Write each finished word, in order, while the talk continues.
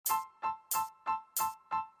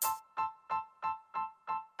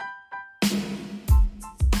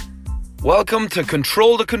Welcome to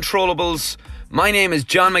Control the Controllables. My name is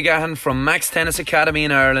John McGahan from Max Tennis Academy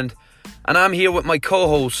in Ireland, and I'm here with my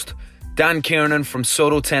co-host, Dan Kiernan from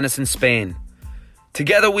Soto Tennis in Spain.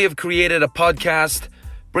 Together we have created a podcast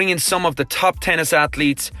bringing some of the top tennis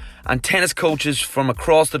athletes and tennis coaches from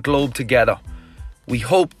across the globe together. We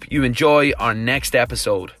hope you enjoy our next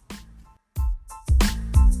episode.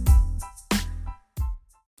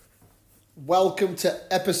 Welcome to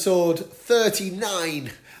episode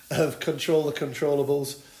 39 of Control the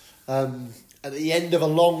Controllables. At the end of a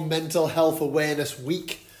long mental health awareness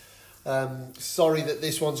week. Sorry that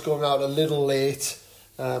this one's going out a little late,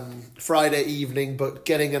 Friday evening, but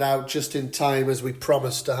getting it out just in time as we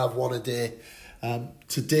promised to have one a day.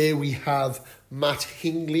 Today we have Matt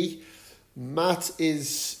Hingley. Matt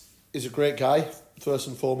is a great guy, first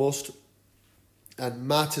and foremost. And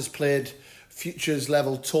Matt has played futures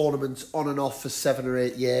level tournaments on and off for 7 or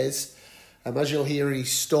 8 years. As you'll hear in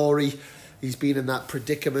his story, he's been in that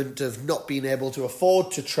predicament of not being able to afford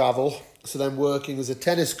to travel, so then working as a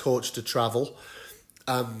tennis coach to travel,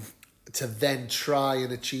 to then try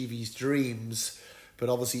and achieve his dreams, but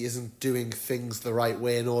obviously isn't doing things the right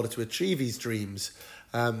way in order to achieve his dreams.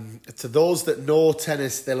 To those that know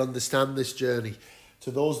tennis, they'll understand this journey. To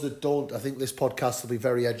those that don't, I think this podcast will be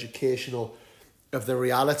very educational of the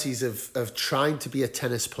realities of trying to be a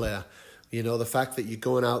tennis player. You know, the fact that you're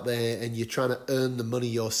going out there and you're trying to earn the money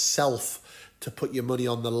yourself, to put your money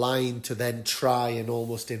on the line, to then try and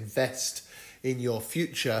almost invest in your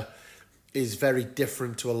future is very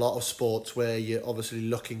different to a lot of sports where you're obviously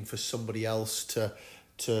looking for somebody else to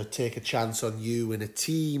take a chance on you in a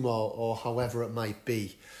team or however it might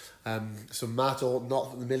be. So Matt,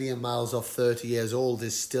 not a million miles off 30 years old,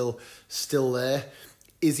 is still there.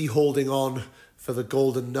 Is he holding on for the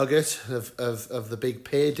golden nugget of the big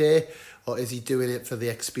payday, or is he doing it for the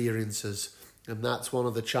experiences? And that's one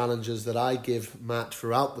of the challenges that I give Matt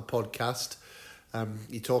throughout the podcast.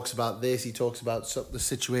 He talks about this, he talks about the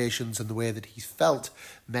situations and the way that he's felt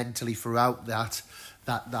mentally throughout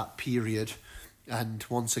that period. And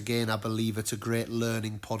once again, I believe it's a great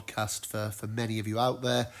learning podcast for many of you out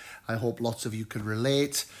there. I hope lots of you can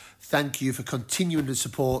relate. Thank you for continuing to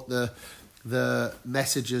support. The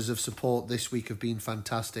messages of support this week have been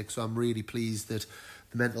fantastic. So I'm really pleased that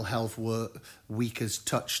the mental health week has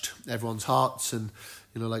touched everyone's hearts. And,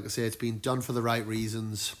 you know, like I say, it's been done for the right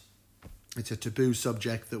reasons. It's a taboo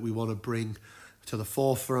subject that we want to bring to the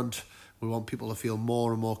forefront. We want people to feel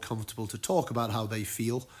more and more comfortable to talk about how they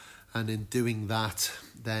feel. And in doing that,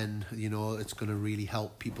 then, you know, it's going to really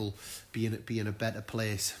help people be in a better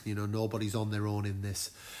place. You know, nobody's on their own in this.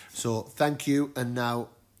 So thank you. And now,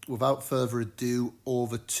 without further ado,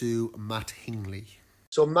 over to Matt Hingley.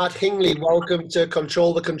 So Matt Hingley, welcome to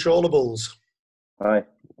Control the Controllables. Hi.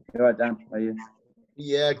 You all right, Dan? How are you?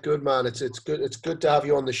 Yeah, good, man. It's good to have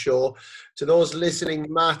you on the show. To those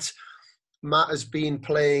listening, Matt has been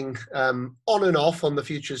playing on and off on the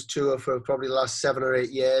Futures Tour for probably the last 7 or 8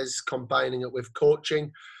 years, combining it with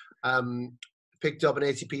coaching. Picked up an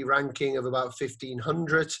ATP ranking of about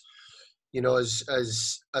 1,500. You know,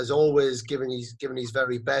 as always, given his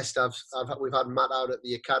very best. We've had Matt out at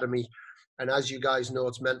the academy, and as you guys know,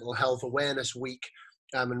 it's Mental Health Awareness Week.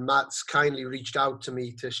 And Matt's kindly reached out to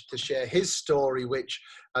me to share his story, which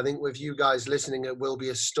I think with you guys listening, it will be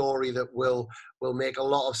a story that will make a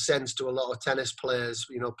lot of sense to a lot of tennis players,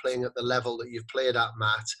 you know, playing at the level that you've played at,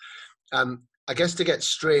 Matt. I guess to get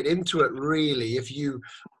straight into it, really,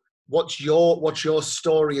 what's your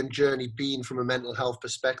story and journey been from a mental health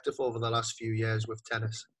perspective over the last few years with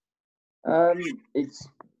tennis?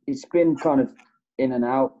 It's been kind of in and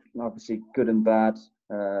out, obviously good and bad.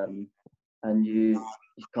 And you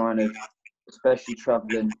kind of, especially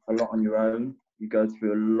traveling a lot on your own, you go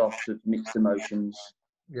through a lot of mixed emotions.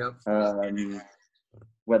 Yeah.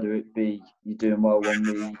 Whether it be you're doing well one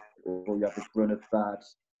week or you have a run of bad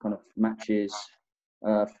kind of matches.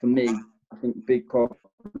 For me, I think the big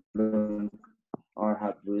problem I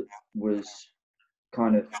had was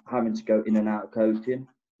kind of having to go in and out of coaching.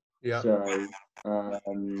 Yeah. So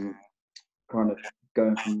kind of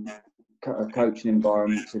going from a coaching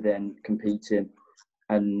environment to then competing,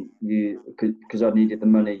 and because I needed the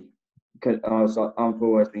money. I was like, I've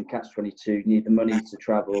always been catch-22. You need the money to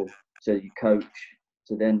travel, so you coach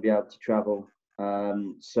to then be able to travel.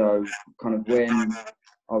 So kind of when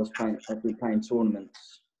I've been playing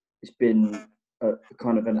tournaments, it's been a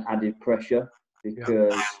kind of an added pressure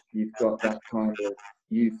because you've got that kind of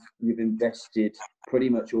you've invested pretty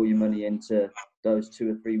much all your money into those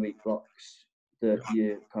 2 or 3 week blocks that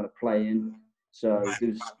you're kind of playing. So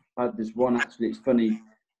there's one actually. It's funny.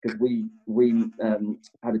 because we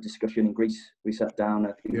had a discussion in Greece. We sat down,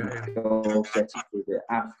 I think, goal setting for a bit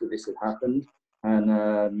after this had happened,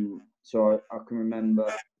 and so I can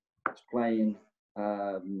remember playing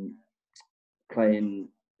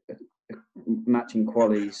matching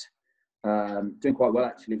qualies, doing quite well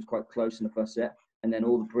actually. It was quite close in the first set, and then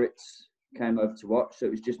all the Brits came over to watch. So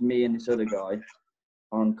it was just me and this other guy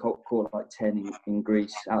on court like 10 in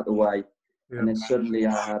Greece, out the way. Yeah. And then suddenly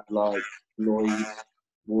I had like Lloyd,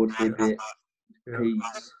 Ward Hibbett, Pete,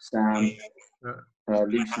 Sam,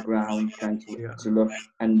 Lucy Brown came to look.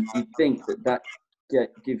 And you think that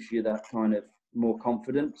gives you that kind of more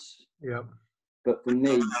confidence. Yeah. But for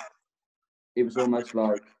me, it was almost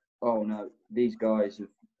like, oh no, these guys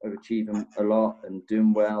are achieving a lot and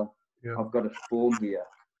doing well. Yeah. I've got to perform here.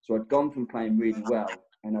 So I'd gone from playing really well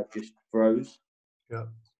and I just froze. Yeah.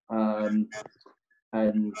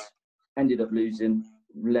 And ended up losing.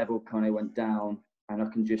 Level kind of went down, and I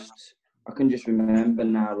can just remember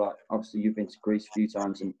now. Like, obviously, you've been to Greece a few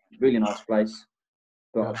times, and really nice place.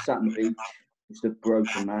 But I sat on the beach, just a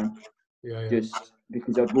broken man. Yeah. Just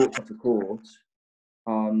because I'd walked off the court.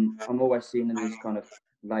 I'm always seen as this kind of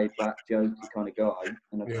laid back, jokey kind of guy,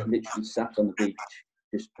 and I've literally sat on the beach,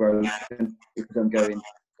 just broken, because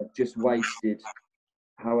I've just wasted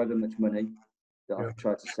however much money that I've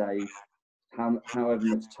tried to save, however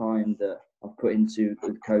much time that I've put into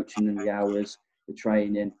the coaching and the hours, the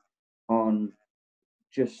training, on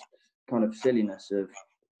just kind of silliness of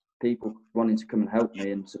people wanting to come and help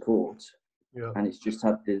me and support. Yeah. And it's just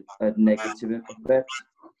had a negative effect.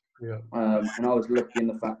 Yeah. And I was lucky in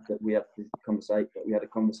the fact that we had a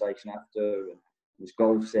conversation after, and this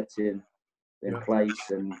goal setting in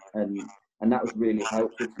place, and that was really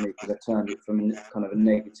helpful for me, because I turned it from kind of a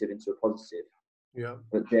negative into a positive. Yeah.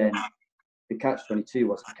 But then the catch-22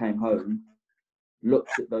 was I came home,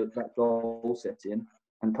 looked at that goal setting,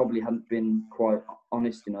 and probably hadn't been quite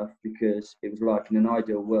honest enough, because it was like, in an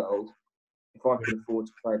ideal world, if I could afford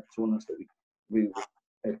to play the tournaments that we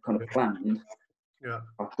had kind of planned,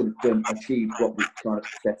 I could have achieved what we kind of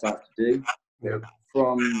set out to do. Yeah.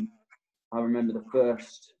 I remember the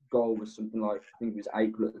first goal was something like, I think it was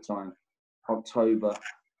April at the time. October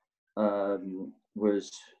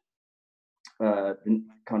was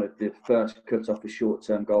kind of the first cut off of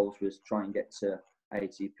short-term goals, was try and get to an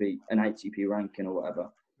ATP ranking or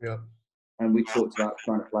whatever. Yeah. And we talked about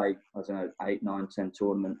trying to play, I don't know, 8, 9, 10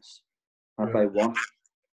 tournaments. I played one.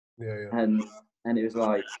 Yeah. And it was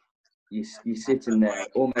like, you're sitting there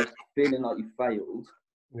almost feeling like you failed.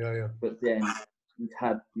 Yeah. But then you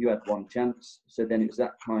had one chance. So then it was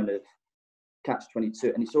that kind of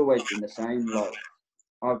catch-22, and it's always been the same. Like,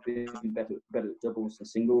 I've been better at doubles than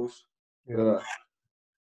singles, but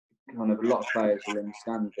kind of a lot of players will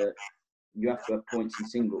understand that you have to have points in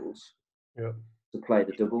singles to play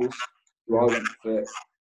the doubles. So I went for,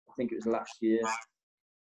 I think it was last year,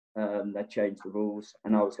 they changed the rules,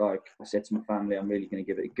 and I said to my family, I'm really going to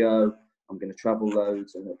give it a go. I'm going to travel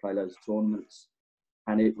loads, I'm going to play loads of tournaments.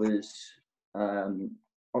 And it was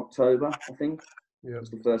October, I think. Yeah. It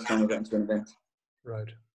was the first time I got into an event. Right.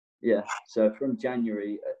 Yeah. So from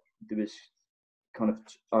January, there was kind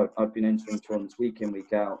of, I've been entering tournaments week in,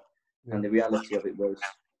 week out. Yeah. And the reality of it was,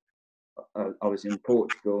 I was in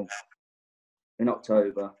Portugal in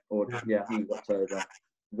October, I think it was October,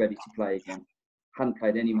 ready to play again. Hadn't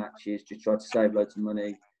played any matches, just tried to save loads of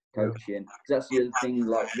money, coaching. Because that's the other thing,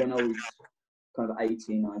 like when I was kind of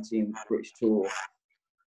 18, 19, British Tour,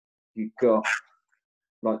 you got,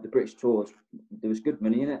 like the British Tours, there was good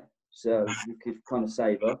money in it, so you could kind of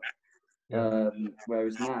save up.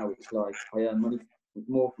 Whereas now it's like I earn money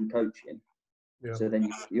more from coaching, so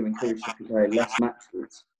then you're encouraged to play less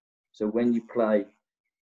matches. So when you play,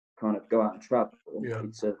 kind of go out and travel,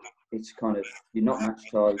 it's kind of, you're not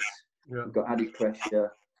match tight. You've got added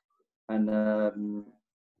pressure, and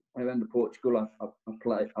I remember Portugal. I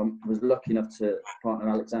was lucky enough to partner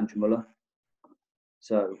Alexandra Muller.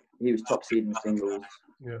 So he was top seed in singles.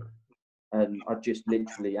 Yeah. And I just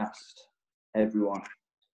literally asked everyone,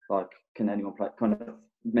 like, can anyone play? Kind of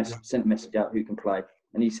sent a message out, who can play?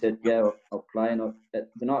 And he said, yeah, I'll play. And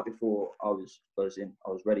the night before, I was buzzing. I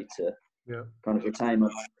was ready to kind of retain my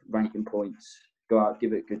ranking points, go out,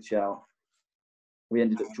 give it a good shout. We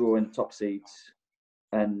ended up drawing the top seeds,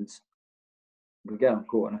 and we get on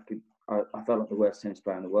court, and I felt like the worst tennis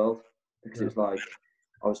player in the world, because it was like,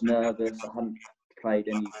 I was nervous. I hadn't played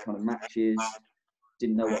any kind of matches.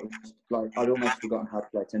 Didn't know what it was like. I'd almost forgotten how to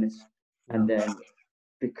play tennis. And then,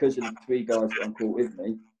 because of the 3 guys that were on court with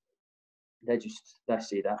me, they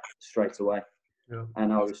see that straight away.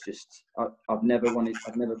 And I was just, I've never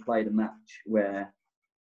played a match where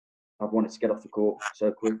I've wanted to get off the court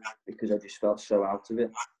so quick because I just felt so out of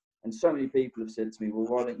it. And so many people have said to me, well,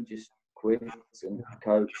 why don't you just quit and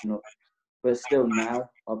coach? But still now,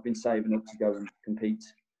 I've been saving up to go and compete.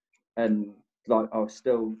 And like, I'll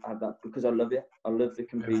still have that because I love it. I love the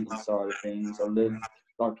competing side of things. I love,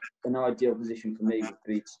 like, an ideal position for me would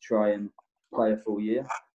be to try and play a full year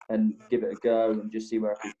and give it a go and just see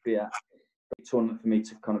where I could be at. A big tournament for me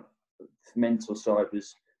to kind of mental side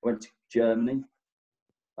was I went to Germany,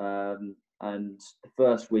 and the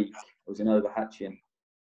first week I was in Overhatching,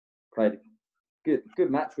 played a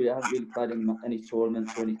good match. Really, I hadn't really played in any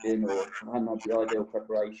tournaments or anything, or I hadn't had the ideal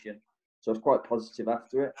preparation, so I was quite positive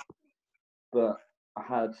after it. But I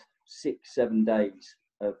had 6-7 days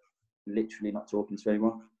of literally not talking to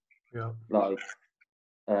anyone. Yeah. Like,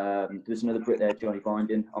 there's another Brit there, Johnny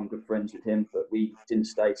Binding. I'm good friends with him, but we didn't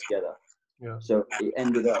stay together. Yeah. So it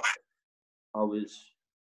ended up,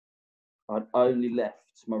 I'd only left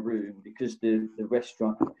my room because the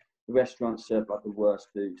restaurant served like the worst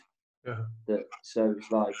food. Yeah. So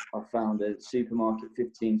it's like I found a supermarket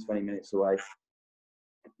 15, 20 minutes away.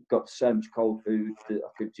 Got so much cold food that I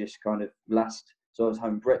could just kind of last. So I was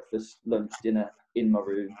having breakfast, lunch, dinner in my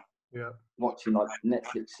room. Yeah. Watching like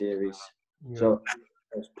Netflix series. Yeah. So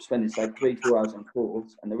I was spending say 3-4 hours on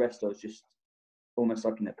court, and the rest I was just almost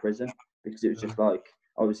like in a prison because it was just like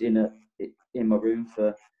I was in my room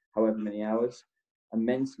for however many hours, and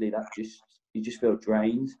mentally you just feel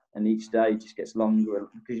drained, and each day just gets longer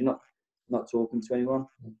because you're not talking to anyone.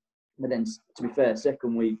 But then, to be fair,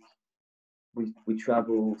 second week we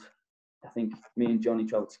travelled. I think me and Johnny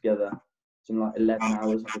travelled together, something like 11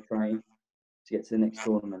 hours on the train to get to the next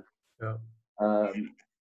tournament. Yeah.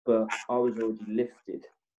 But I was already lifted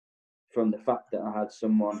from the fact that I had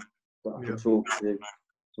someone that I could talk to,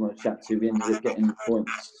 someone to chat to. We ended up getting the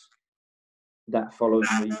points that following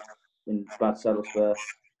week in Bad Saddlesworth.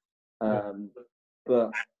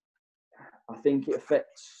 But I think it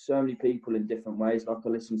affects so many people in different ways. Like I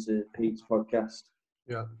listened to Pete's podcast,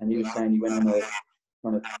 and he was saying he went on a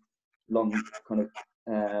kind of long kind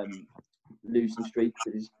of losing streak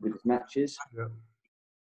with his matches. Yeah.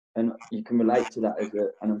 And you can relate to that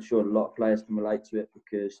and I'm sure a lot of players can relate to it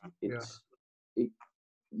because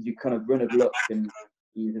you kind of run of luck can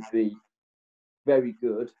either be very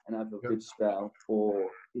good and have a good spell, or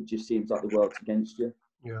it just seems like the world's against you.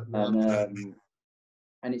 Yeah.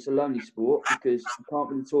 And it's a lonely sport because you can't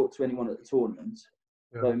really talk to anyone at the tournament.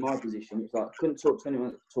 Yeah. So in my position, it's like I couldn't talk to anyone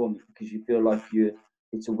at the tournament because you feel like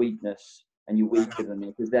it's a weakness and you're weaker than me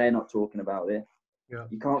because they're not talking about it. Yeah.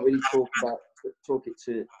 You can't really talk about it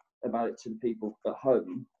to the people at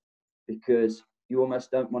home because you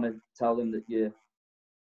almost don't want to tell them that you're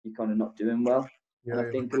kind of not doing well. Yeah. And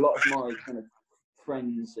I think a lot of my kind of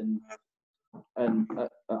friends and at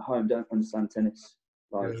home don't understand tennis.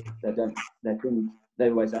 Like they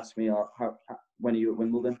always ask me, how when are you at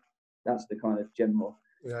Wimbledon? That's the kind of general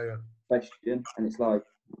question, and it's like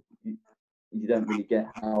you don't really get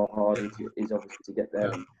how hard it is obviously to get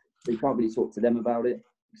there. And you can't really talk to them about it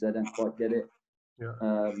because they don't quite get it. Yeah.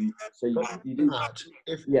 So you do Matt,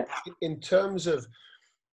 in terms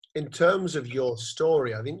of your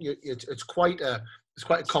story, I think it's quite a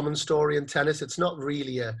common story in tennis. It's not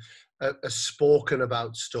really a spoken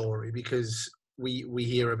about story because we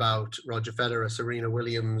hear about Roger Federer, Serena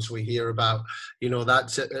Williams. We hear about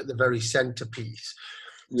that's at the very centerpiece.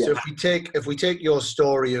 Yeah. So if we take your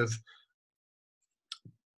story of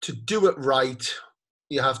to do it right,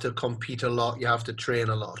 you have to compete a lot, you have to train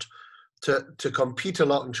a lot. To compete a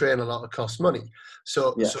lot and train a lot, it costs money.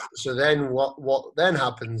 So then what then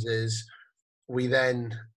happens is we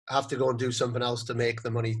then have to go and do something else to make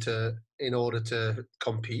the money in order to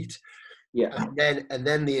compete. Yeah. And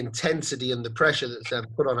then the intensity and the pressure that's then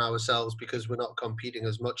put on ourselves because we're not competing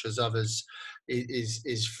as much as others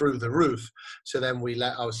is through the roof. So then we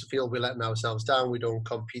feel we're letting ourselves down. We don't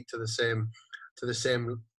compete to the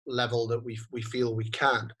same level that we feel we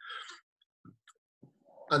can.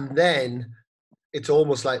 And then it's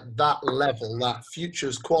almost like that level, that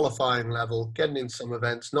futures qualifying level, getting in some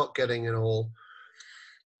events, not getting in all,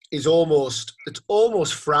 it's almost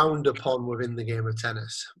frowned upon within the game of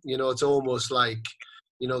tennis. It's almost like,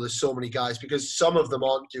 there's so many guys because some of them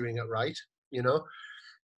aren't doing it right.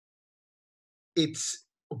 It's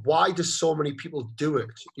why do so many people do it?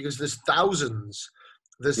 Because there's thousands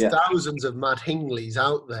of Matt Hingleys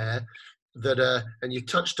out there that and you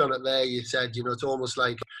touched on it there. You said, it's almost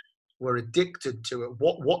like we're addicted to it.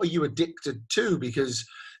 What are you addicted to? Because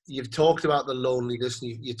you've talked about the loneliness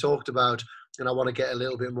and you talked about, and I want to get a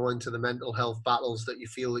little bit more into the mental health battles that you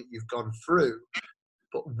feel that you've gone through.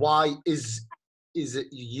 But why is is it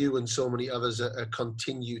you and so many others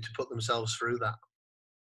continue to put themselves through that?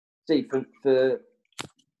 See, for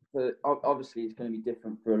obviously it's going to be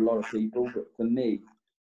different for a lot of people, but for me,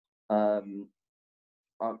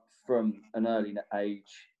 from an early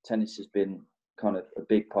age, tennis has been kind of a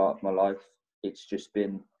big part of my life. It's just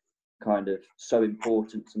been kind of so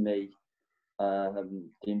important to me. The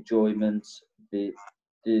enjoyment, the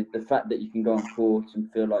fact that you can go on court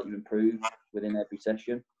and feel like you improve within every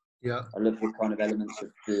session. Yeah. I love the kind of elements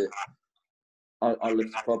of I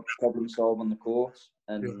love to problem solve on the court,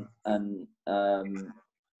 and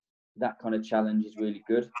that kind of challenge is really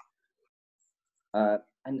good.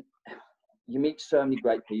 And you meet so many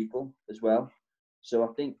great people as well. So I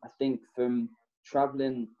think from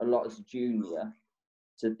traveling a lot as a junior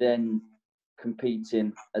to then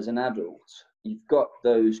competing as an adult, you've got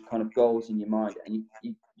those kind of goals in your mind, and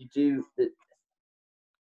you do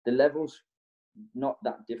the levels not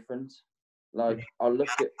that different. Like I've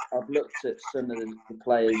looked at some of the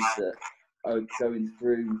players that are going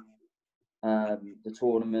through the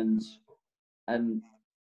tournaments, and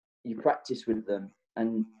you practice with them,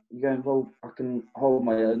 and you're going, well, I can hold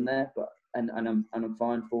my own there, but and I'm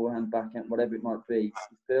fine forehand, backhand, whatever it might be.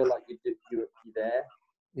 You feel like you're there.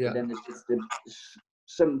 Yeah. But then there's just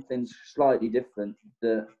something slightly different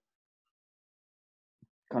that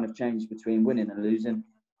kind of changes between winning and losing.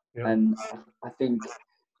 Yeah. And I think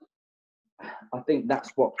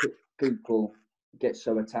that's what people get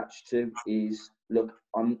so attached to is, look,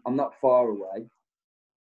 I'm not far away,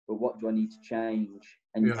 but what do I need to change?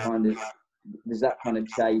 And you kind of, there's that kind of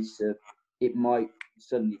chase of, it might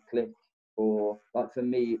suddenly click. Or like for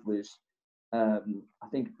me, it was, I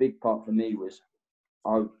think a big part for me was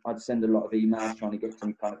I'd send a lot of emails trying to get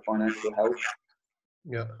some kind of financial help.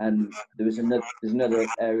 Yeah. And there's another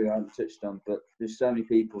area I haven't touched on, but there's so many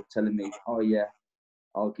people telling me, oh yeah,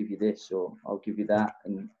 I'll give you this or I'll give you that.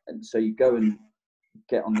 And so you go and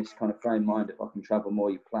get on this kind of frame of mind, if I can travel more,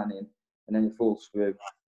 you're planning, and then it falls through.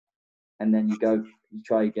 And then you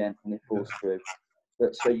try again and it falls through.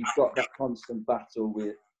 But so you've got that constant battle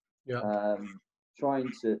with trying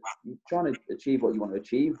to achieve what you want to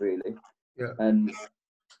achieve, really. Yeah. And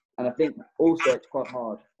I think also it's quite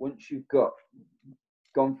hard once you've gone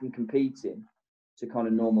from competing to kind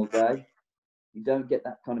of normal day. You don't get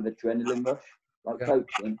that kind of adrenaline rush like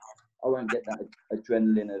coaching. I won't get that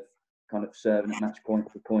adrenaline of kind of serving at match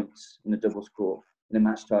point for points in a double score in a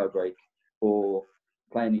match tie break, or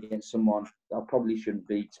playing against someone I probably shouldn't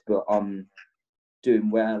beat, but I'm doing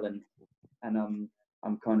well and I'm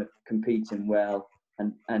kind of competing well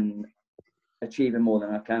and achieving more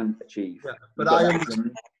than I can achieve. Yeah, but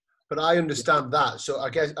I understand that. So I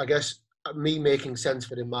guess me making sense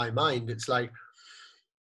of it in my mind, it's like,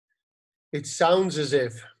 it sounds as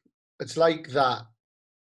if it's like that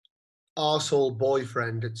arsehole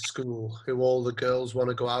boyfriend at school who all the girls want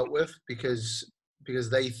to go out with because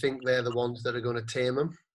they think they're the ones that are going to tame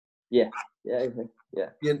them. Yeah.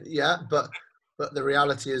 But the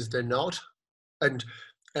reality is they're not. And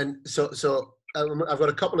so I've got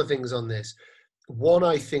a couple of things on this. One,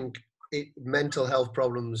 I think mental health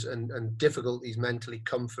problems and difficulties mentally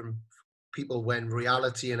come from people when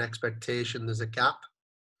reality and expectation, there's a gap.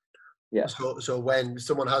 Yeah. So when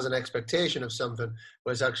someone has an expectation of something,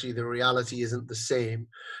 whereas actually the reality isn't the same,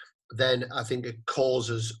 then I think it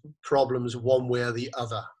causes problems one way or the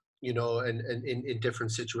other, in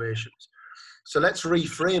different situations. So let's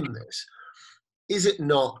reframe this. Is it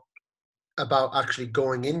not about actually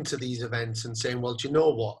going into these events and saying, well, do you know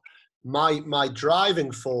what? My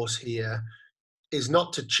driving force here is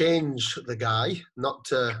not to change the guy, not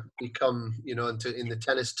to become, in the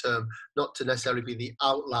tennis term, not to necessarily be the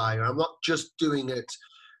outlier. I'm not just doing it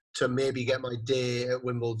to maybe get my day at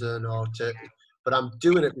Wimbledon but I'm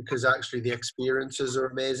doing it because actually the experiences are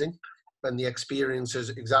amazing. And the experiences,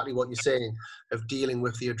 exactly what you're saying, of dealing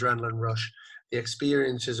with the adrenaline rush, the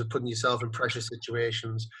experiences of putting yourself in pressure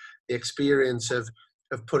situations, the experience of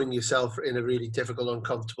putting yourself in a really difficult,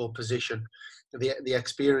 uncomfortable position, the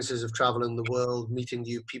experiences of traveling the world, meeting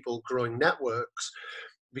new people, growing networks.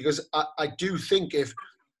 Because I do think if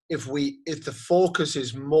the focus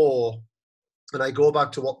is more, and I go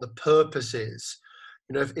back to what the purpose is,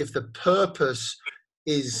 if the purpose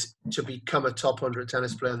is to become a top 100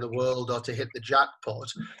 tennis player in the world or to hit the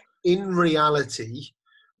jackpot, in reality,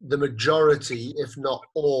 the majority, if not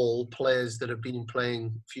all, players that have been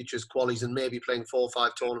playing futures qualies and maybe playing 4 or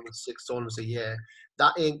 5 tournaments, 6 tournaments a year,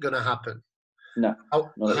 that ain't going to happen. No.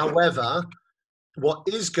 However, what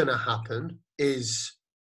is going to happen is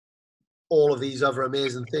all of these other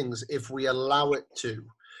amazing things if we allow it to.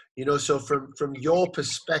 You know, so from your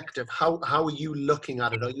perspective, how are you looking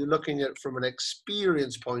at it? Are you looking at it from an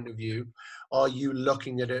experience point of view? Or are you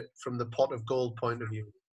looking at it from the pot of gold point of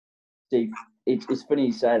view? Steve, it's funny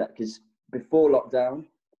you say that, because before lockdown,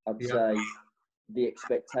 I'd Yeah. say the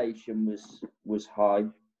expectation was high.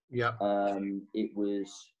 Yeah. It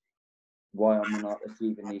was, why am I not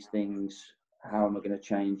achieving these things? How am I going to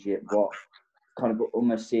change it? What kind of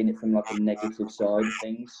almost seeing it from like a negative side of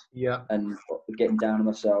things, Yeah. and getting down on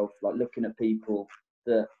myself, like looking at people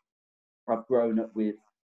that I've grown up with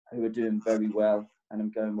who are doing very well, and I'm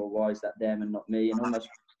going, well, why is that them and not me? And almost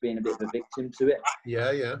being a bit of a victim to it.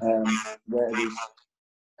 Yeah. Yeah. Whereas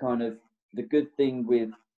kind of the good thing with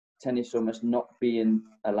tennis almost not being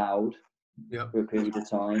allowed Yeah. for a period of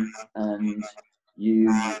time, and you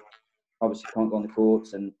obviously can't go on the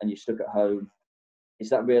courts, and you're stuck at home, is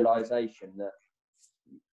that realisation that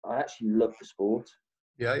I actually love the sport.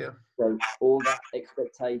 Yeah. Yeah. So all that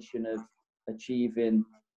expectation of achieving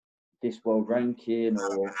this world ranking,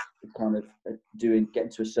 or kind of getting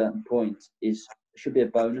to a certain point, should be a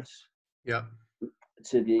bonus Yeah.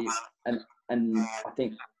 to the, and I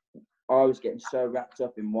think I was getting so wrapped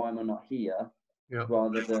up in why am I not here, Yeah.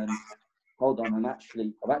 rather than, hold on, I've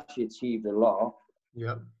actually achieved a lot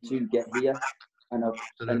Yeah. to get here, and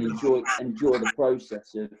Absolutely. enjoy the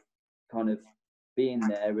process of kind of being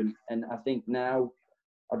there. And I think now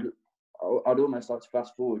I'd almost like to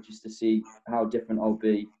fast forward just to see how different I'll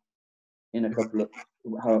be in a couple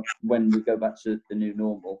of, when we go back to the new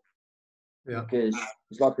normal. Yeah. Because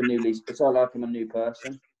it's like a new lease. It's all like I'm a new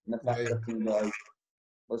person, and the fact Yeah. I can go, well,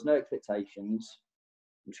 there's no expectations.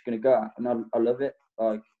 I'm just going to go out, and I love it.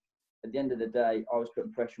 Like, at the end of the day, I was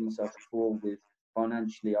putting pressure on myself before with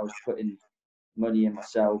financially. I was putting money in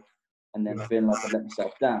myself, and then feeling like I'd let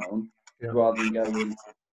myself down, rather than going,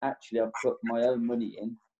 actually, I've put my own money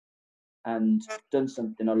in and done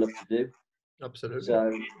something I love to do. Absolutely.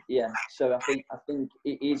 So yeah, so I think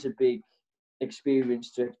it is a big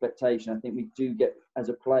experience to expectation. I think we do get, as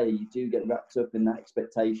a player, you do get wrapped up in that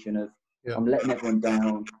expectation of, I'm letting everyone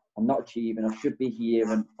down, I'm not achieving, I should be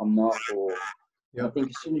here and I'm not. Or and I think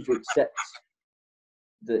as soon as you accept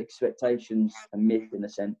the expectations a myth in a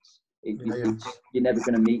sense, you're never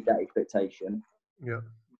going to meet that expectation. Yeah.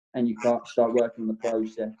 And you can't start working on the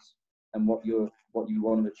process and what you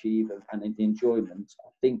want to achieve, and the enjoyment. I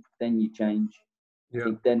think then you change. I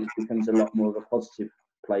think then it becomes a lot more of a positive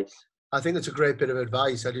place. I think it's a great bit of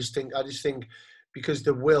advice. I just think because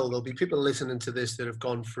there'll be people listening to this that have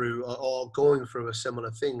gone through or going through a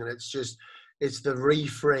similar thing, and it's the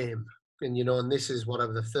reframe. And and this is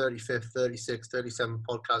whatever the 35th, 36th, 37th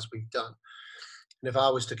podcast we've done. And if I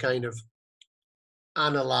was to kind of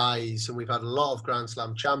analyze, and we've had a lot of Grand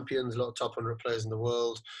Slam champions, a lot of top 100 players in the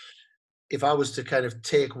world, if I was to kind of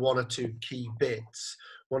take one or two key bits,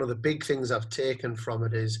 one of the big things I've taken from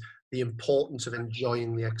it is the importance of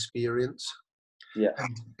enjoying the experience. Yeah.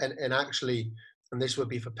 And actually, and this would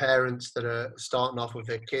be for parents that are starting off with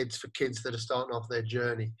their kids, for kids that are starting off their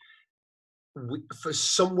journey. For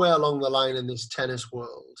somewhere along the line in this tennis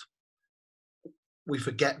world, we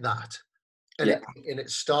forget that. And it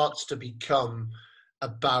starts to become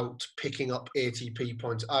about picking up ATP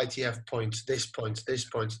points, ITF points, this point,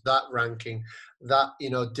 that ranking, that,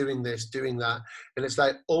 doing this, doing that. And it's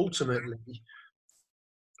like, ultimately,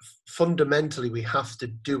 fundamentally, we have to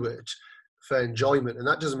do it for enjoyment. And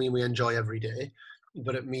that doesn't mean we enjoy every day,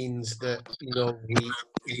 but it means that,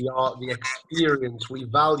 we are the experience, we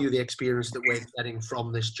value the experience that we're getting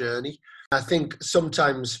from this journey. I think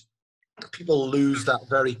sometimes people lose that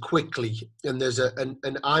very quickly. And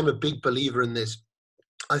and I'm a big believer in this.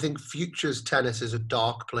 I think futures tennis is a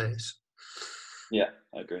dark place. Yeah,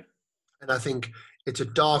 I agree. And I think it's a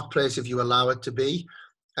dark place if you allow it to be.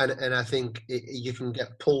 And I think you can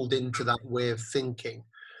get pulled into that way of thinking.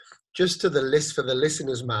 Just for the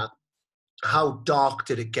listeners, Matt, how dark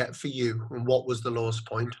did it get for you, and what was the lowest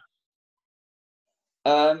point?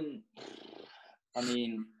 I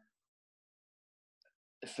mean,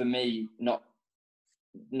 for me, not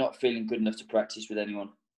feeling good enough to practice with anyone.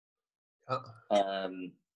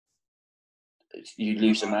 You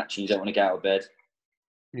lose a match and you don't want to get out of bed.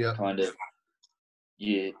 Yeah. Kind of,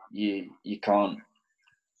 you can't.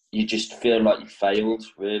 You just feel like you failed,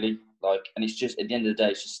 really. Like, and it's just, at the end of the day,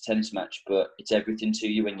 it's just a tennis match, but it's everything to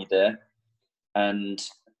you when you're there. And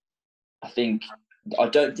I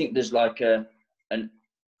don't think there's like a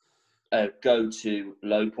go-to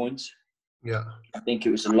low point. Yeah. I think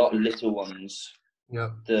it was a lot of little ones.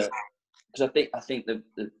 Yeah. Because I think the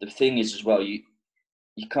thing is as well, you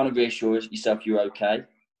kind of reassure yourself you're okay.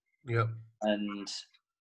 Yeah. And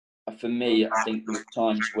for me, I think there were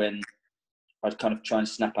times when I'd kind of try and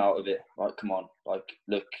snap out of it. Like, come on, like,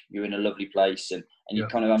 look, you're in a lovely place, and you're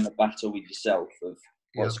kind of having a battle with yourself of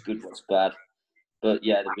what's good, what's bad. But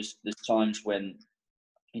yeah, there's times when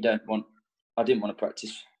I didn't want to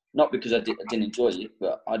practice, not because I didn't enjoy it,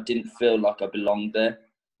 but I didn't feel like I belonged there,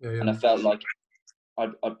 and I felt like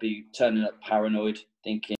I'd be turning up paranoid,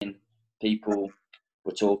 thinking people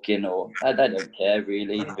were talking, or they don't care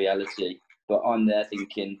really in reality. But I'm there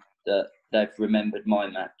thinking that they've remembered my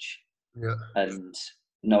match, and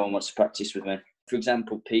no one wants to practice with me. For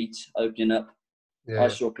example, Pete opening up. I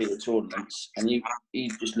saw Pete at tournaments, and he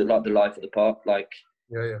just looked like the life of the park. Like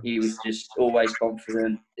he was just always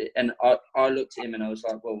confident. And I looked at him and I was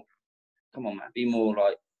like, well, come on, man, be more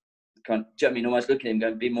like. Do you know what I mean? Almost looking at him,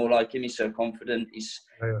 going, be more like him. He's so confident. He's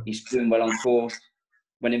doing well on course.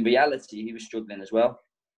 When in reality, he was struggling as well.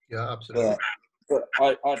 Yeah, absolutely. But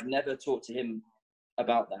I'd never talk to him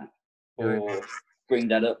about that or bring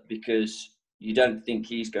that up, because you don't think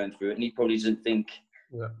he's going through it, and he probably doesn't think.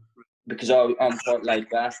 Because I'm quite laid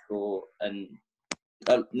back, and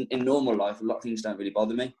in normal life, a lot of things don't really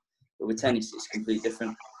bother me. But with tennis, it's completely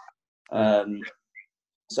different.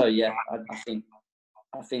 So yeah, I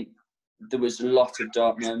think there was a lot of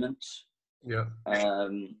dark moments. But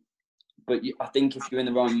I think if you're in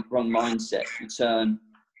the wrong mindset, you turn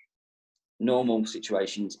normal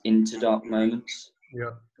situations into dark moments.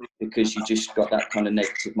 Because you just got that kind of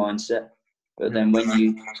negative mindset. But then when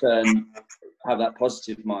you have that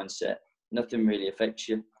positive mindset, nothing really affects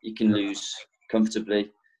you. You can lose comfortably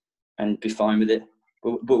and be fine with it.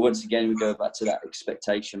 But once again, we go back to that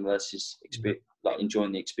expectation versus like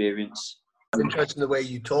enjoying the experience. It's interesting the way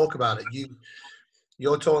you talk about it.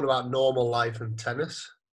 You're talking about normal life and tennis.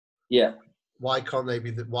 Yeah. Why can't they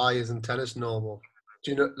be? Why isn't tennis normal?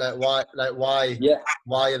 Do you know why? Yeah.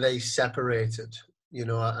 Why are they separated? You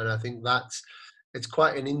know, and I think it's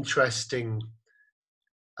quite an interesting.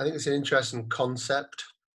 I think it's an interesting concept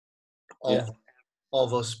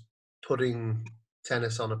of us putting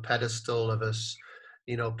tennis on a pedestal, of us,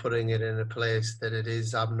 you know, putting it in a place that it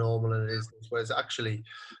is abnormal and it is, whereas actually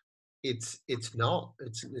it's not.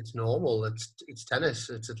 It's normal. It's tennis.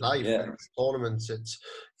 It's life. It's tournaments. It's,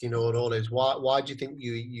 you know, it all is. Why do you think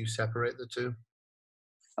you separate the two?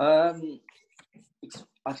 I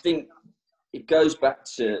think it goes back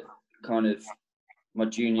to kind of my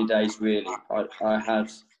junior days. Really, I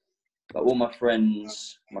had all my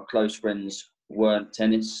friends, my close friends, weren't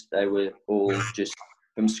tennis. They were all just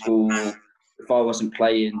from school. If I wasn't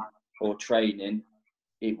playing or training,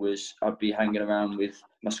 I'd be hanging around with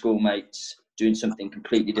my schoolmates doing something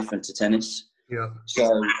completely different to tennis.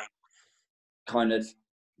 So kind of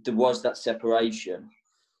there was that separation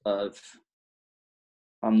of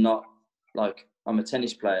I'm a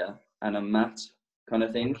tennis player and I'm Matt kind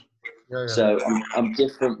of thing. So I'm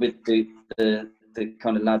different with the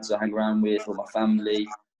kind of lads I hang around with, or my family,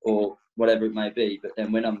 or whatever it may be. But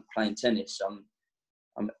then when I'm playing tennis,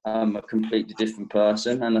 I'm a completely different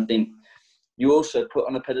person. And I think you also put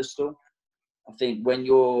on a pedestal. I think when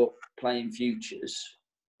you're playing futures,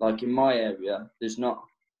 like in my area, there's not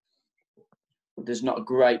a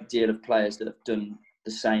great deal of players that have done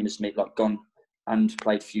the same as me, like gone and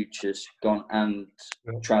played futures, gone and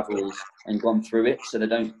travelled and gone through it. So they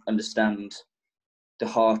don't understand the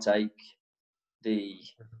heartache, the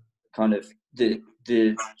kind of the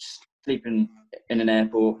sleeping in an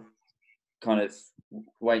airport, kind of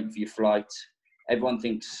waiting for your flight. Everyone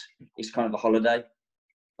thinks it's kind of a holiday.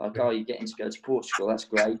 Like, oh, you're getting to go to Portugal, that's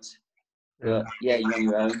great. But yeah, you're on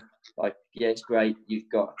your own. Like, yeah, it's great. You've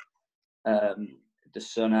got the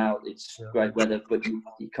sun out, it's great weather, but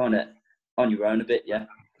you're kind of on your own a bit, yeah.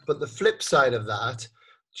 But the flip side of that,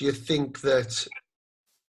 do you think that,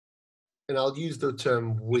 and I'll use the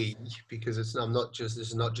term we, because this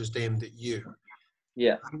is not just aimed at you.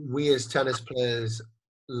 Yeah. We as tennis players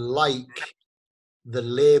like the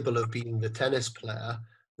label of being the tennis player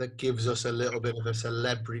that gives us a little bit of a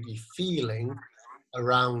celebrity feeling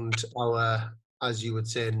around our, as you would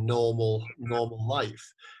say, normal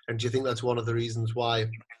life. And do you think that's one of the reasons why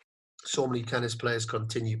so many tennis players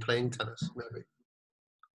continue playing tennis, maybe?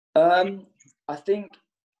 I think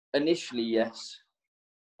initially, yes.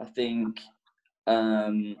 I think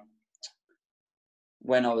when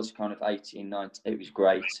I was kind of 18, 19, it was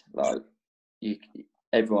great. Like,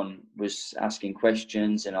 everyone was asking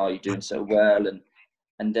questions and, are you doing so well?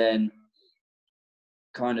 And then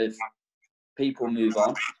kind of people move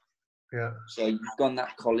on. Yeah. So you've gone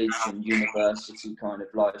that college and university kind of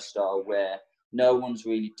lifestyle where no one's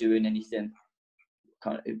really doing anything.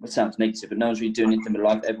 Kind of, it sounds negative, but no one's really doing anything with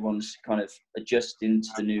life. Everyone's kind of adjusting to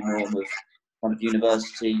the new norm of kind of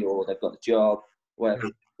university, or they've got the job, whatever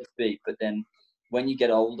it be. But then when you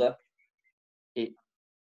get older,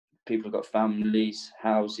 people have got families,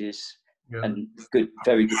 houses, and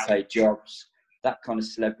very good paid jobs. That kind of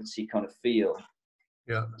celebrity kind of feel,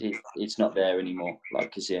 it's not there anymore.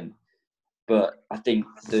 Like, as in, but I think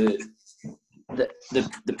the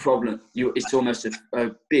problem, it's almost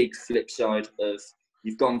a big flip side of,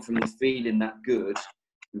 you've gone from the feeling that good,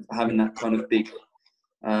 having that kind of big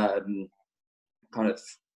kind of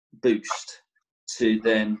boost, to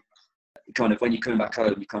then kind of when you're coming back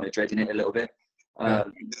home, you're kind of dreading it a little bit.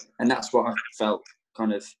 And that's what I felt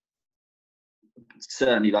kind of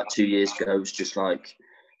certainly like 2 years ago. It was just like,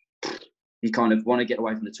 you kind of want to get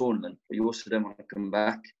away from the tournament, but you also don't want to come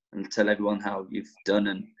back and tell everyone how you've done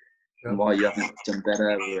and why you haven't done better.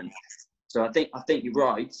 And so I think you're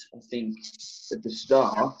right. I think at the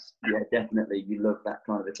start, definitely you love that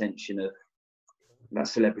kind of attention, of that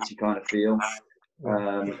celebrity kind of feel.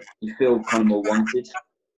 You feel kind of more wanted.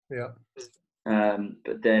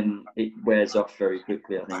 But then it wears off very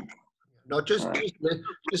quickly, I think. No, just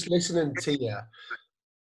listening to you,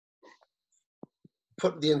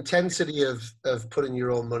 put the intensity of putting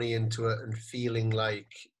your own money into it and feeling like,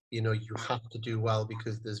 you have to do well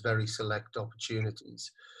because there's very select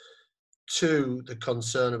opportunities, to the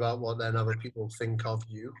concern about what then other people think of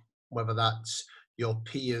you, whether that's your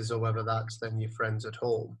peers or whether that's then your friends at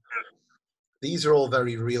home. These are all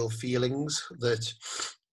very real feelings that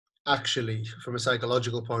actually, from a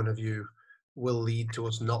psychological point of view, will lead to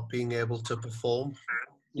us not being able to perform.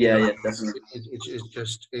 Definitely. It's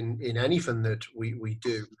just in anything that we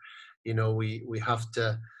do, we have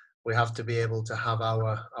to be able to have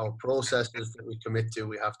our processes that we commit to.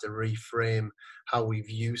 We have to reframe how we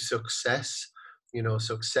view success.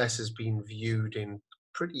 Success has been viewed in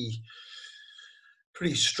pretty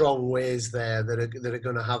strong ways there that are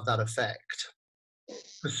going to have that effect.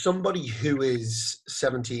 For somebody who is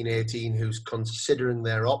 17, 18, who's considering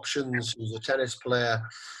their options, who's a tennis player,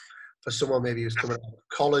 for someone maybe who's coming out of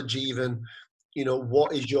college even,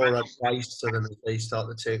 what is your advice to them as they start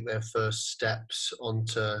to take their first steps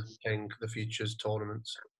onto playing the Futures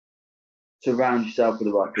tournaments? Surround yourself with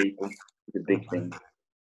the right people is a big thing.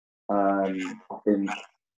 I think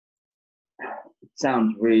it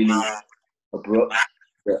sounds really abrupt,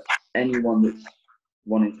 but anyone that's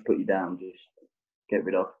wanting to put you down, just get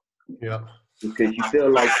rid of. Because you feel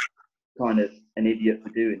like kind of an idiot for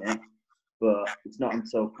doing it, but it's not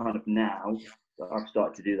until kind of now that I've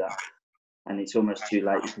started to do that, and it's almost too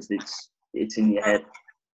late because it's in your head.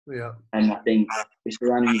 And I think it's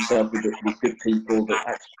surrounding yourself with good people that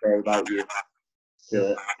actually care about you,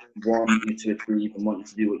 that want you to achieve and want you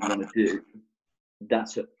to do what you want to do.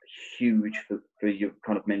 That's huge for your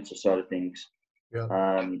kind of mental side of things.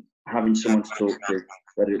 Having someone to talk to,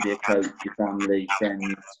 whether it be a coach, your family,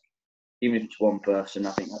 friends, even if it's one person,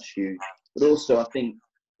 I think that's huge. But also, I think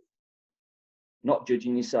not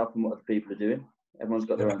judging yourself on what other people are doing. Everyone's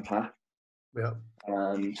got their own path.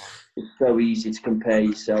 It's so easy to compare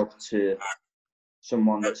yourself to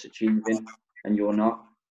someone that's achieving and you're not.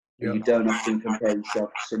 You don't often compare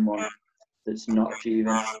yourself to someone that's not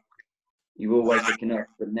achieving. You're always looking up,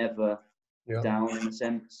 but never down in a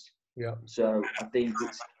sense. So I think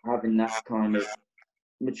it's having that kind of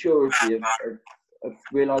maturity of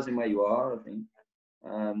realising where you are. I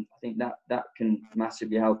think that can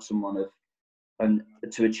massively help someone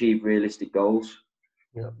to achieve realistic goals.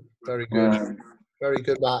 Very good. Very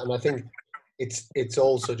good, Matt. And I think it's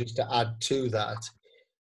also, just to add to that,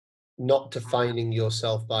 not defining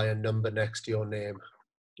yourself by a number next to your name.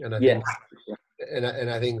 And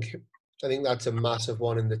I think I think that's a massive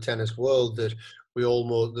one in the tennis world, that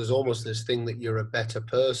there's almost this thing that you're a better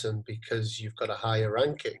person because you've got a higher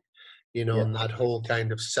ranking, and that whole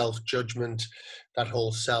kind of self-judgment, that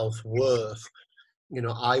whole self-worth.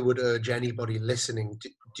 I would urge anybody listening,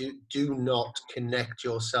 do not connect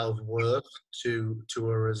your self-worth to a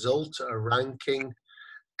result, a ranking,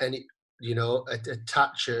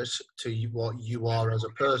 attach it to what you are as a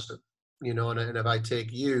person. And if I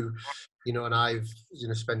take you, and I've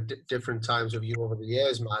spent different times with you over the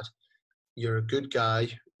years, Matt, you're a good guy,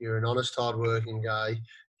 you're an honest, hard-working guy,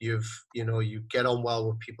 you get on well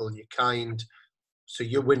with people, you're kind, so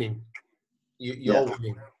you're winning. You're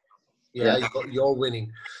winning. You're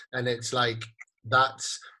winning. And it's like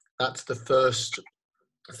that's the first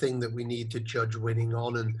thing that we need to judge winning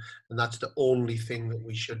on, and that's the only thing that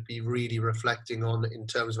we should be really reflecting on in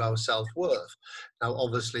terms of our self-worth. Now,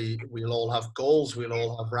 obviously, we'll all have goals, we'll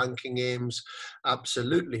all have ranking aims,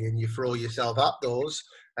 absolutely, and you throw yourself at those,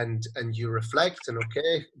 and you reflect and,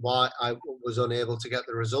 okay, why I was unable to get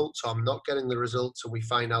the results, or I'm not getting the results, and we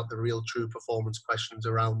find out the real true performance questions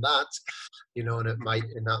around that, and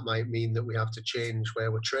that might mean that we have to change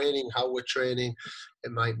where we're training, how we're training.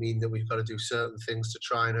 It might mean that we've got to do certain things to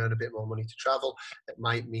try and earn a bit more money to travel. It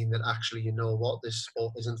might mean that actually, this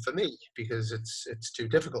sport isn't for me because it's too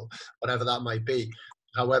difficult, whatever that might be.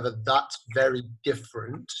 However, that's very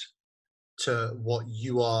different to what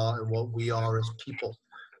you are and what we are as people.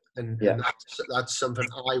 And that's something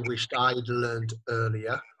I wished I'd learned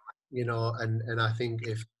earlier, and I think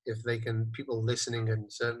if they can, people listening,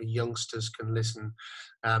 and certainly youngsters can listen,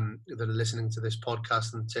 that are listening to this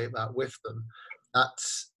podcast, and take that with them,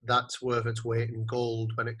 that's worth its weight in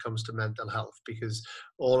gold when it comes to mental health, because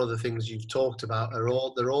all of the things you've talked about they're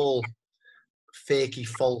all fakey,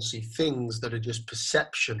 falsy things that are just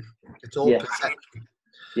perception. It's all perception.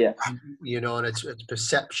 Yeah. And it's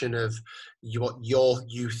perception of what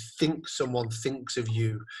you think someone thinks of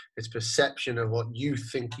you. It's perception of what you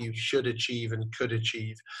think you should achieve and could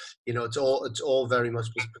achieve. It's all very much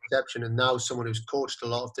perception. And now, someone who's coached a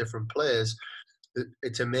lot of different players,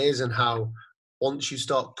 it's amazing how once you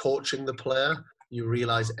start coaching the player, you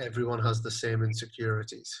realize everyone has the same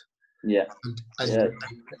insecurities. Yeah.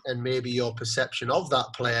 And maybe your perception of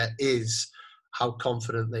that player is how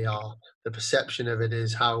confident they are. The perception of it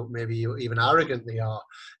is how maybe even arrogant they are,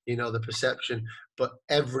 the perception. But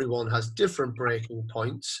everyone has different breaking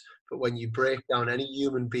points. But when you break down any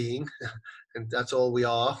human being, and that's all we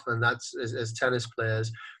are, and that's as tennis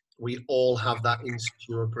players, we all have that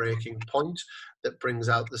insecure breaking point that brings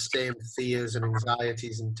out the same fears and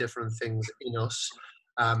anxieties and different things in us.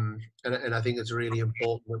 And I think it's really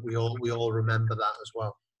important that we all remember that as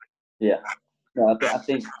well. Yeah, no, I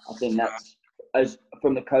think that's, as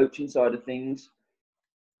from the coaching side of things,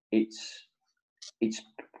 it's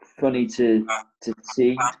funny to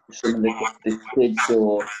see some of the kids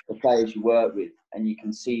or the players you work with, and you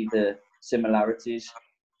can see the similarities.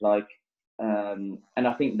 And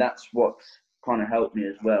I think that's what kind of helped me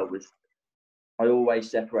as well. Was I always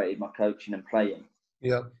separated my coaching and playing.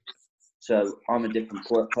 Yeah. So I'm a different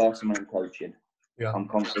person when I'm coaching. Yeah. I'm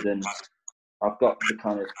confident. I've got the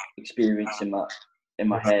kind of experience in my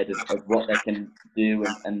head of what they can do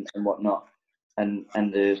and whatnot, and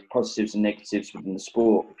the positives and negatives within the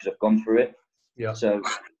sport, because I've gone through it. Yeah. So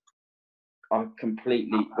I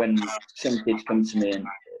completely, when some kids come to me, and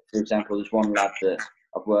for example, there's one lad that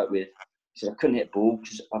I've worked with, he said, I couldn't hit ball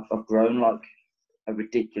because I've grown like a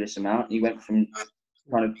ridiculous amount. He went from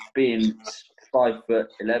kind of being 5'11"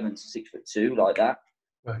 to 6'2", like that.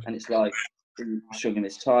 Right. And it's like struggling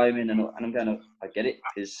his timing, and I'm going, I get it,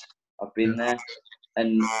 because I've been there.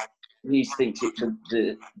 And he thinks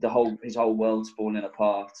his whole world's falling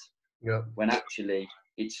apart. Yeah. When actually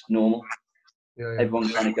it's normal. Yeah. Everyone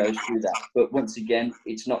kind of goes through that, but once again,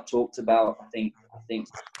 it's not talked about. I think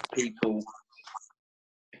people,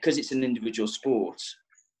 because it's an individual sport,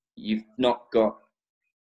 you've not got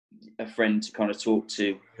a friend to kind of talk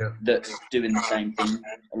to that's doing the same thing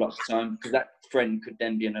a lot of the time, because that friend could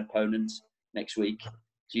then be an opponent next week. So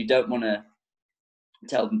you don't want to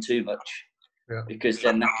tell them too much, because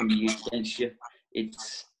then that can be used against you.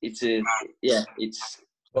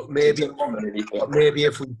 But maybe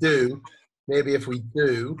if we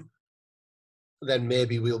do, then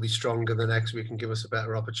maybe we'll be stronger the next week and give us a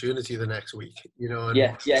better opportunity the next week. And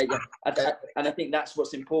I think that's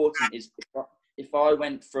what's important, is if I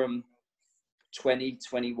went from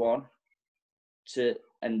 2021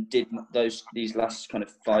 and did these last kind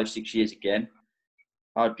of 5-6 years again,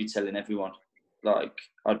 I'd be telling everyone. Like,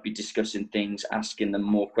 I'd be discussing things, asking them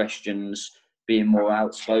more questions, being more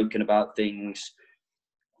outspoken about things,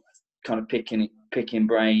 kind of picking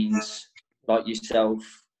brains, like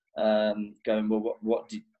yourself, going, well, what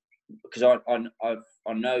did? Because I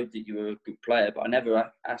know that you were a good player, but I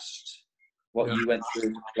never asked what you went through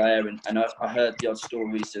as a player, and I heard the odd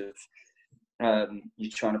stories of you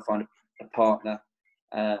trying to find a partner.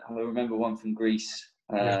 I remember one from Greece,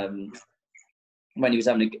 when he was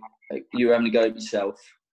you were having a go at yourself,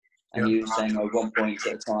 and you were saying, 1 point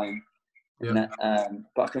at a time. Yeah.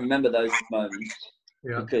 But I can remember those moments,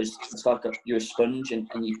 because it's like you're a sponge, and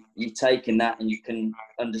you're taking that, and you can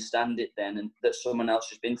understand it then, and that someone else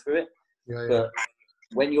has been through it. But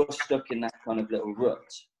when you're stuck in that kind of little rut,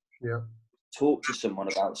 talk to someone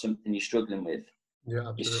about something you're struggling with.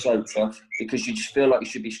 It's so tough, because you just feel like you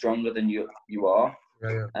should be stronger than you are.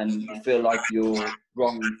 And you feel like you're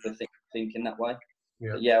wrong for thinking that way.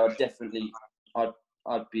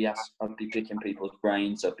 I'd be picking people's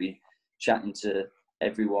brains. I'd be chatting to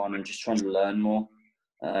everyone and just trying to learn more,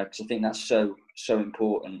 because I think that's so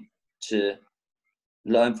important to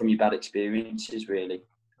learn from your bad experiences, really,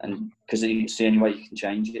 and because it's the only way you can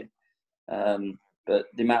change it. But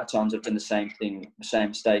the amount of times I've done the same thing, the same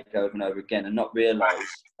mistake over and over again, and not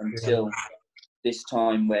realised until this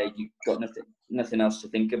time where you've got nothing else to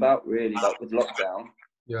think about, really. Like with lockdown,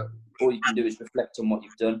 all you can do is reflect on what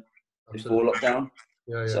you've done before lockdown.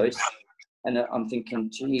 So I'm thinking,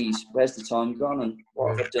 geez, where's the time gone? And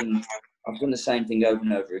what have I done? I've done the same thing over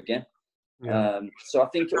and over again. So I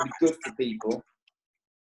think it'll be good for people,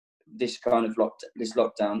 this kind of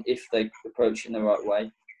lockdown, if they approach it in the right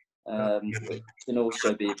way. It can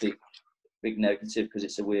also be a big negative because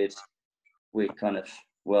it's a weird kind of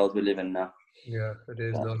world we live in now. Yeah, it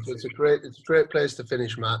is. No, it's a great place to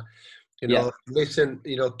finish, Matt. Listen,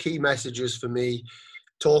 key messages for me: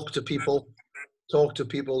 talk to people.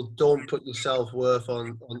 Don't put your self-worth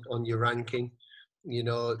on your ranking.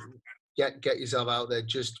 Get yourself out there.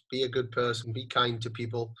 Just be a good person. Be kind to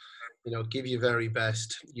people. Give your very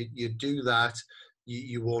best. You do that,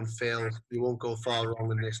 you won't fail. You won't go far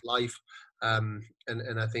wrong in this life. And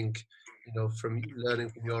I think, from learning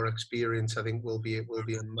from your experience, I think will be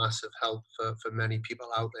a massive help for many people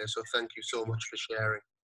out there. So thank you so much for sharing.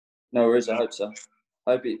 No worries. I hope so.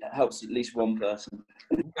 I hope it helps at least one person.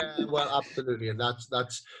 Yeah, well, absolutely, and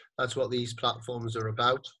that's what these platforms are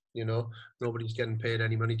about. Nobody's getting paid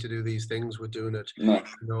any money to do these things. We're doing it,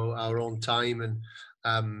 our own time,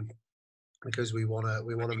 and because we want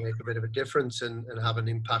to make a bit of a difference and have an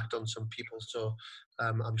impact on some people. So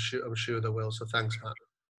I'm sure they will. So thanks,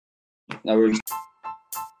 Matt. No worries.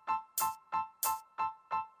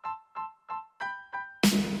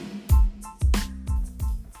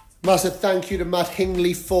 Massive thank you to Matt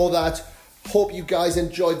Hingley for that. Hope you guys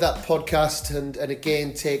enjoyed that podcast and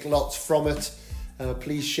again take lots from it.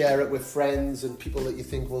 Please share it with friends and people that you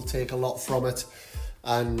think will take a lot from it.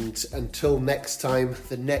 And until next time,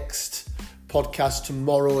 the next podcast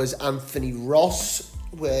tomorrow is Anthony Ross,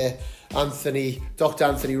 where Dr.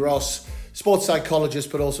 Anthony Ross, sports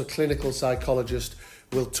psychologist but also clinical psychologist,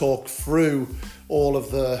 will talk through all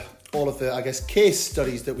of the I guess case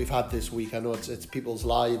studies that we've had this week. I know it's people's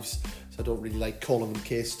lives, so I don't really like calling them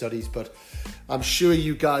case studies, but I'm sure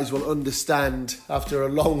you guys will understand after a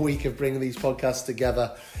long week of bringing these podcasts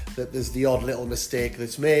together that there's the odd little mistake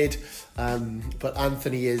that's made. But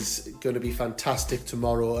Anthony is going to be fantastic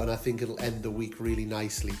tomorrow, and I think it'll end the week really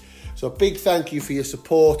nicely. So a big thank you for your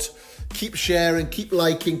support. Keep sharing, keep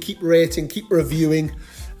liking, keep rating, keep reviewing,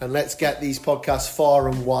 and let's get these podcasts far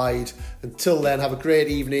and wide. Until then, have a great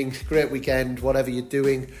evening, great weekend, whatever you're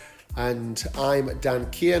doing. And I'm Dan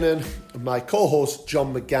Kiernan, and my co-host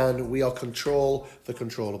John McGann. We are Control the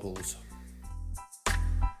Controllables.